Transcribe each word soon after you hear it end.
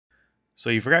So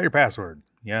you forgot your password.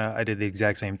 Yeah, I did the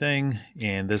exact same thing,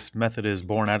 and this method is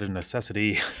born out of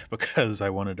necessity because I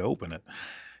wanted to open it.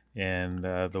 And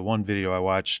the one video I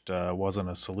watched wasn't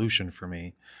a solution for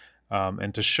me.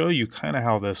 And to show you kind of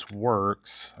how this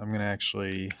works, I'm going to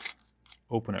actually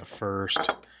open it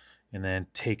first and then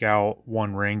take out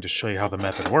one ring to show you how the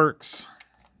method works.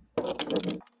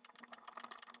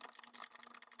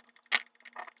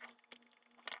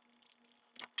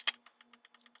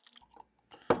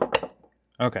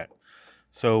 Okay,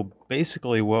 so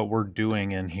basically what we're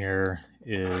doing in here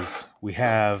is we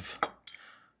have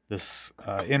this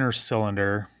inner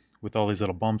cylinder with all these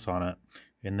little bumps on it,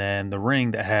 and then the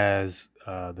ring that has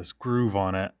this groove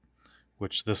on it,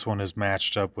 which this one is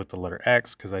matched up with the letter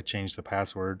X because I changed the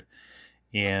password.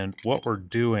 And what we're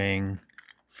doing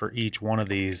for each one of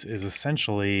these is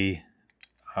essentially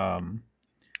we're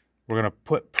going to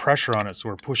put pressure on it, so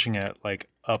we're pushing it like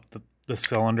up the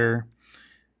cylinder,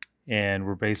 and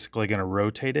we're basically going to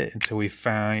rotate it until we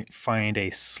find a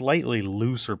slightly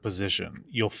looser position.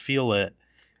 You'll feel it,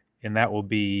 and that will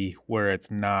be where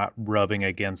it's not rubbing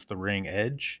against the ring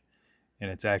edge and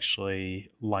it's actually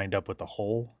lined up with the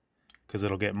hole, because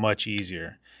it'll get much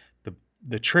easier.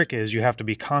 The trick is you have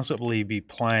to constantly be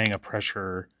applying a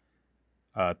pressure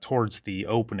towards the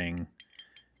opening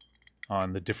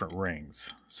on the different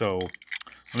rings. So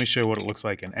let me show you what it looks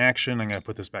like in action. I'm going to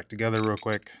put this back together real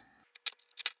quick.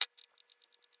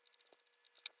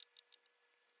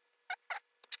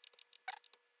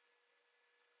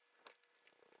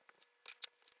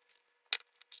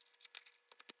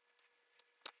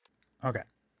 Okay.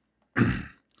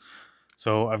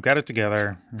 So I've got it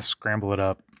together. I'm going to scramble it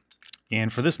up.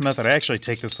 And for this method, I actually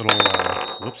take this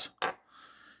little,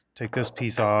 take this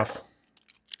piece off,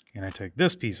 and I take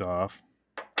this piece off,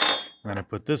 and then I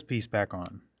put this piece back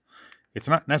on. It's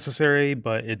not necessary,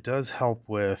 but it does help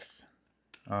with,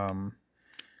 because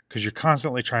you're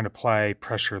constantly trying to apply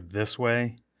pressure this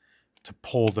way to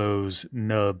pull those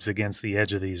nubs against the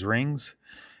edge of these rings.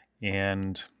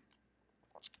 And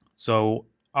so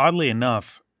oddly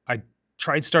enough, I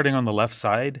tried starting on the left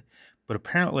side, but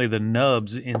apparently the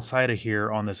nubs inside of here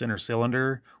on this inner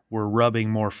cylinder were rubbing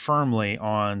more firmly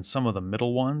on some of the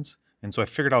middle ones. And so I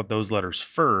figured out those letters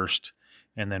first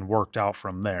and then worked out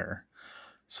from there.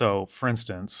 So for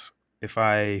instance, if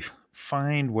I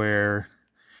find where,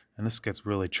 and this gets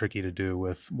really tricky to do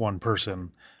with one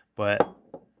person, but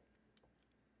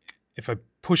if I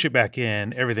push it back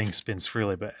in, everything spins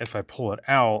freely. But if I pull it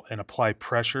out and apply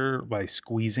pressure by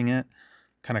squeezing it,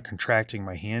 kind of contracting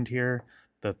my hand here,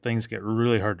 the things get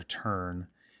really hard to turn.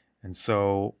 And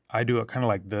so I do it kind of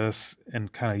like this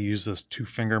and kind of use this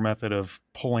 2-finger method of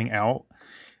pulling out,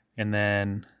 and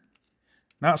then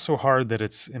not so hard that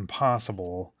it's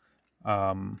impossible.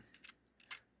 But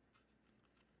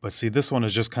see, this one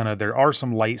is just kind of, there are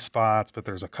some light spots, but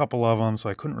there's a couple of them, so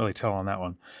I couldn't really tell on that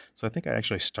one. So I think I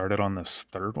actually started on this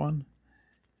third one.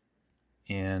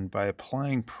 And by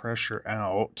applying pressure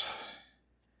out,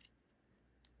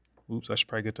 oops, I should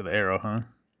probably get to the arrow, huh?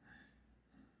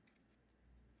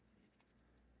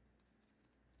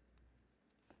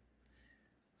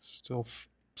 Still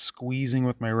squeezing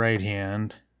with my right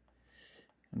hand.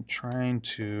 I'm trying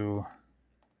to,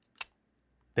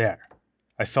 there.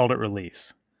 I felt it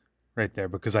release right there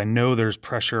because I know there's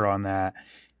pressure on that.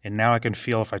 And now I can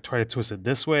feel if I try to twist it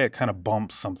this way, it kind of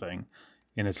bumps something.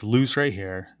 And it's loose right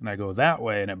here. And I go that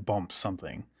way and it bumps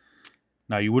something.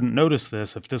 Now you wouldn't notice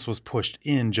this if this was pushed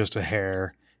in just a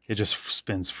hair. It just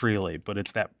spins freely. But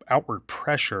it's that outward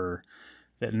pressure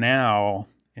that now,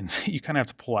 and you kind of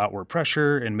have to pull outward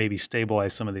pressure and maybe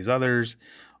stabilize some of these others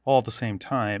all at the same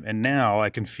time. And now I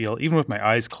can feel, even with my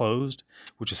eyes closed,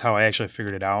 which is how I actually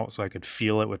figured it out, so I could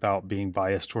feel it without being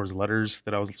biased towards letters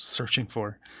that I was searching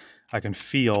for. I can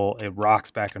feel it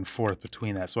rocks back and forth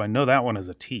between that. So I know that one is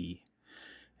a T.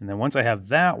 And then once I have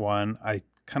that one, I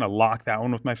kind of lock that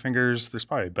one with my fingers. There's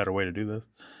probably a better way to do this.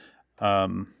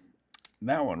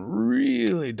 That one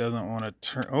really doesn't want to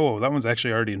turn. Oh, that one's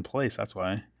actually already in place. That's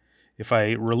why. If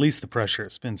I release the pressure,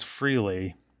 it spins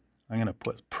freely. I'm going to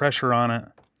put pressure on it.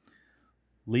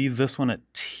 Leave this one at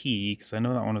T, because I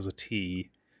know that one is a T,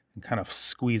 and kind of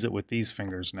squeeze it with these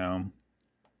fingers now.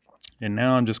 And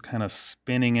now I'm just kind of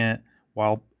spinning it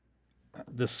while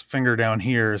this finger down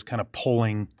here is kind of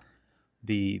pulling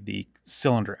the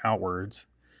cylinder outwards.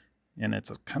 And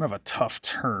it's a kind of a tough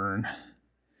turn.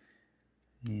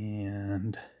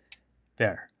 And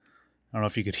there. I don't know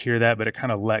if you could hear that, but it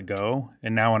kind of let go.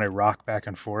 And now when I rock back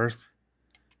and forth,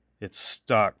 it's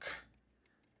stuck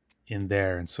in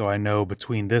there. And so I know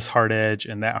between this hard edge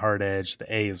and that hard edge, the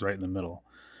A is right in the middle.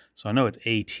 So I know it's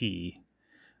AT.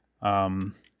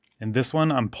 And And this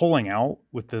one I'm pulling out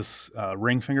with this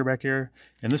ring finger back here,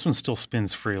 and this one still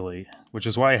spins freely, which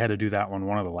is why I had to do that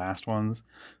one of the last ones,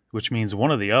 which means one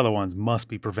of the other ones must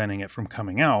be preventing it from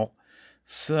coming out.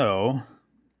 So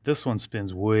this one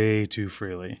spins way too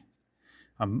freely.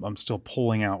 I'm still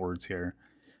pulling outwards here.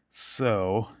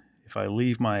 So if I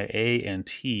leave my A and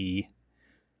T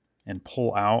and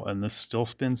pull out and this still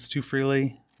spins too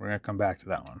freely, we're going to come back to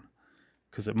that one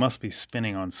because it must be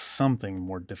spinning on something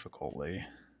more difficultly.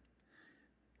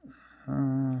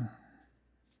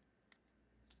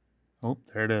 Oh,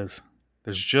 there it is.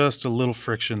 There's just a little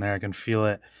friction there. I can feel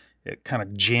it. It kind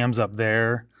of jams up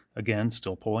there. Again,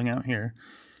 still pulling out here.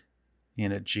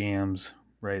 And it jams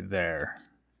right there.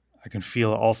 I can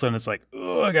feel it. All of a sudden it's like,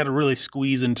 oh, I got to really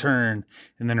squeeze and turn.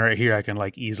 And then right here I can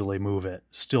like easily move it,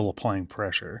 still applying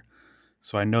pressure.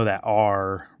 So I know that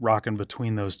R, rocking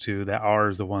between those two, that R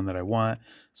is the one that I want.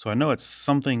 So I know it's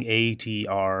something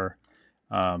ATR.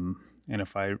 And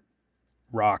if I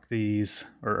rock these,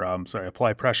 or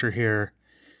apply pressure here,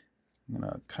 I'm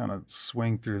gonna kind of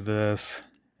swing through this.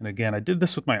 And again, I did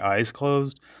this with my eyes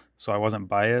closed, so I wasn't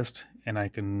biased, and I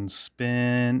can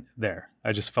spin there.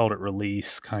 I just felt it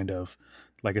release, kind of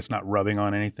like it's not rubbing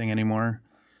on anything anymore.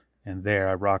 And there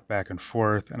I rock back and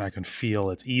forth, and I can feel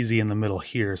it's easy in the middle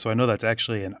here. So I know that's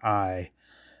actually an I.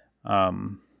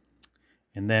 And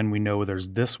then we know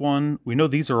there's this one. We know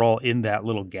these are all in that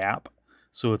little gap.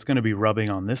 So it's going to be rubbing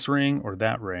on this ring or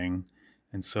that ring.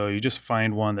 And so you just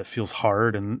find one that feels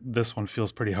hard, and this one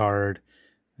feels pretty hard.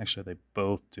 Actually, they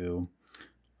both do.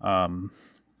 Let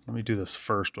me do this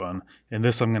first one. And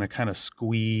this I'm going to kind of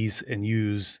squeeze and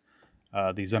use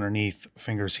these underneath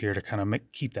fingers here to kind of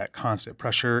keep that constant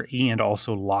pressure and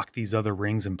also lock these other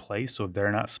rings in place so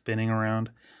they're not spinning around.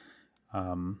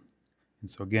 And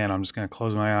so again, I'm just going to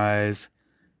close my eyes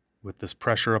with this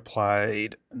pressure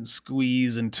applied and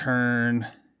squeeze and turn.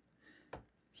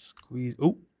 Squeeze.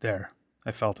 Oh, there.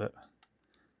 I felt it.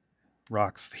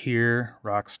 Rocks here,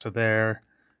 rocks to there,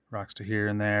 rocks to here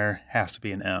and there. Has to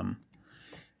be an M.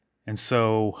 And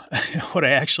so what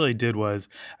I actually did was,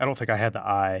 I don't think I had the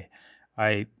I.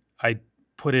 I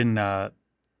put in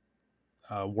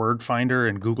Word Finder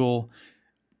in Google,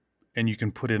 and you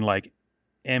can put in like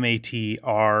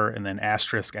M-A-T-R and then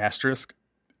asterisk, asterisk,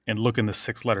 and look in the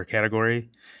 6-letter category.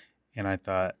 And I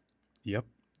thought, yep,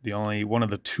 the only one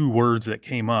of the 2 words that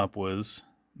came up was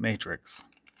matrix.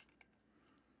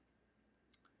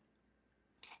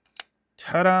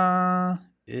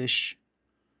 Ta-da-ish.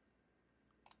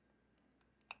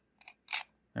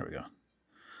 There we go.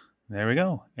 There we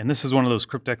go. And this is one of those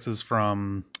Cryptexes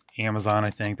from Amazon, I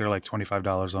think. They're like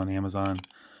 $25 on Amazon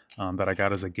that I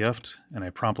got as a gift. And I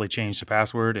promptly changed the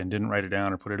password and didn't write it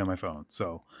down or put it in my phone.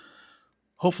 So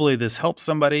hopefully this helps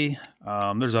somebody.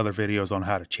 There's other videos on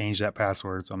how to change that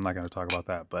password, so I'm not going to talk about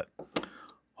that. But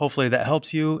hopefully that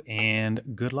helps you, and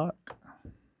good luck.